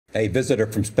A visitor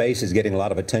from space is getting a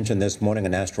lot of attention this morning.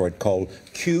 An asteroid called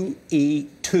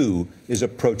QE2 is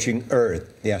approaching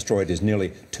Earth. The asteroid is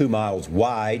nearly 2 miles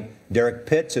wide. Derrick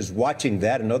Pitts is watching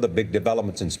that and other big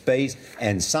developments in space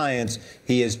and science.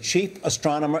 He is chief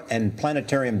astronomer and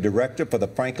planetarium director for the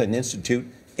Franklin Institute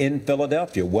in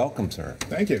Philadelphia. Welcome, sir.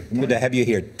 Thank you. Good to have you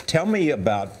here. Tell me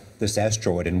about this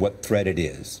asteroid and what threat it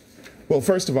is. Well,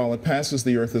 first of all, it passes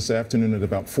the Earth this afternoon at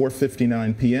about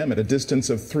 4:59 p.m. at a distance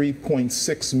of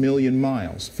 3.6 million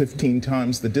miles, 15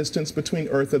 times the distance between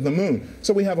Earth and the Moon.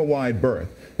 So we have a wide berth.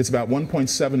 It's about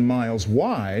 1.7 miles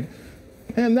wide,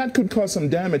 and that could cause some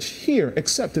damage here,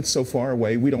 except it's so far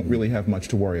away we don't really have much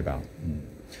to worry about.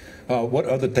 What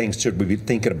other things should we be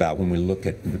thinking about when we look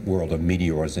at the world of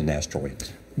meteors and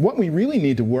asteroids? What we really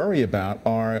need to worry about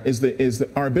is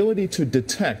our ability to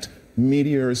detect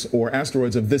meteors or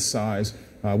asteroids of this size.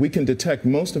 We can detect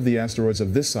most of the asteroids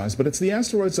of this size, but it's the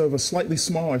asteroids of a slightly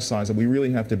smaller size that we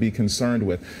really have to be concerned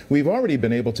with. We've already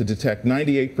been able to detect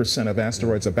 98% of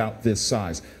asteroids about this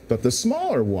size, but the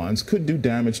smaller ones could do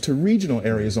damage to regional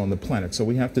areas on the planet, so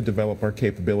we have to develop our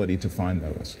capability to find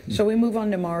those. Shall we move on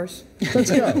to Mars?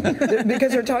 Let's go.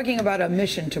 Because they're talking about a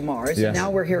mission to Mars, Yes. and now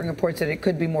we're hearing reports that it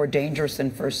could be more dangerous than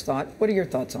first thought. What are your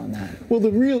thoughts on that? Well, the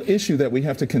real issue that we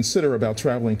have to consider about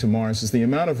traveling to Mars is the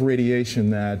amount of radiation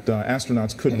that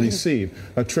astronauts could receive.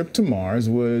 A trip to Mars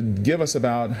would give us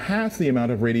about half the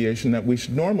amount of radiation that we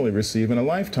should normally receive in a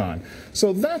lifetime.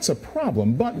 So that's a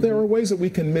problem, but there are ways that we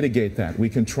can mitigate that. We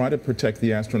can try to protect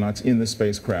the astronauts in the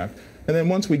spacecraft. And then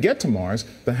once we get to Mars,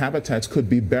 the habitats could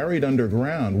be buried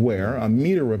underground where a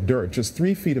meter of dirt, just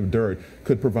 3 feet of dirt,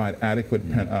 could provide adequate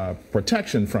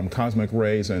protection from cosmic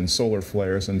rays and solar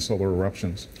flares and solar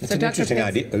eruptions. It's an interesting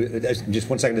idea. Just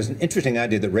one second. It's an interesting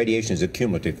idea that radiation is a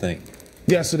cumulative thing.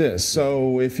 Yes, it is.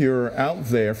 So if you're out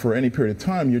there for any period of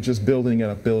time, you're just building it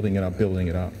up, building it up, building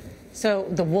it up. So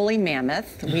the woolly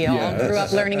mammoth, we all grew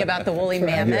up learning about the woolly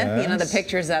mammoth, Yes. you know, the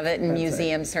pictures of it in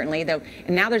museums certainly, though.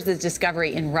 And now there's this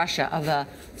discovery in Russia of a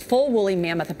full woolly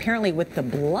mammoth, apparently with the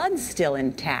blood still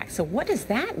intact. So what does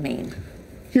that mean?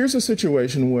 Here's a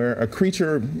situation where a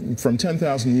creature from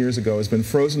 10,000 years ago has been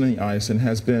frozen in the ice and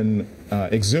has been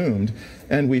exhumed,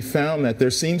 and we found that there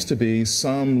seems to be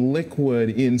some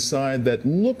liquid inside that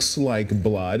looks like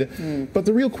blood. But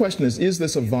the real question is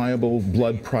this a viable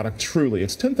blood product truly?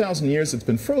 It's 10,000 years, it's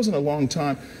been frozen a long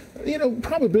time. You know,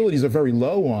 probabilities are very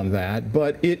low on that,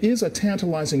 but it is a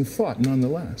tantalizing thought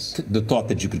nonetheless. The thought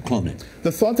that you could clone it.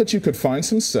 The thought that you could find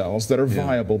some cells that are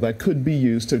viable that could be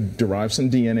used to derive some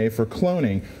DNA for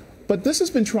cloning. But this has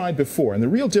been tried before, and the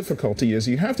real difficulty is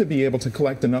you have to be able to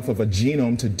collect enough of a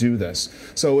genome to do this.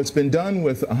 So it's been done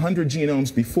with 100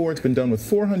 genomes before, it's been done with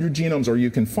 400 genomes, or you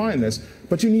can find this,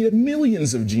 but you need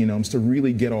millions of genomes to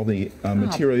really get all the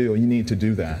material you need to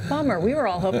do that. Bummer, we were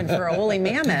all hoping for a woolly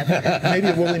mammoth. Maybe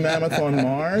a woolly mammoth on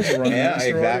Mars or on an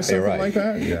asteroid or something like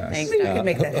that? Yes. Thanks, We could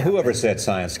make that happen. Whoever said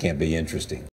science can't be interesting?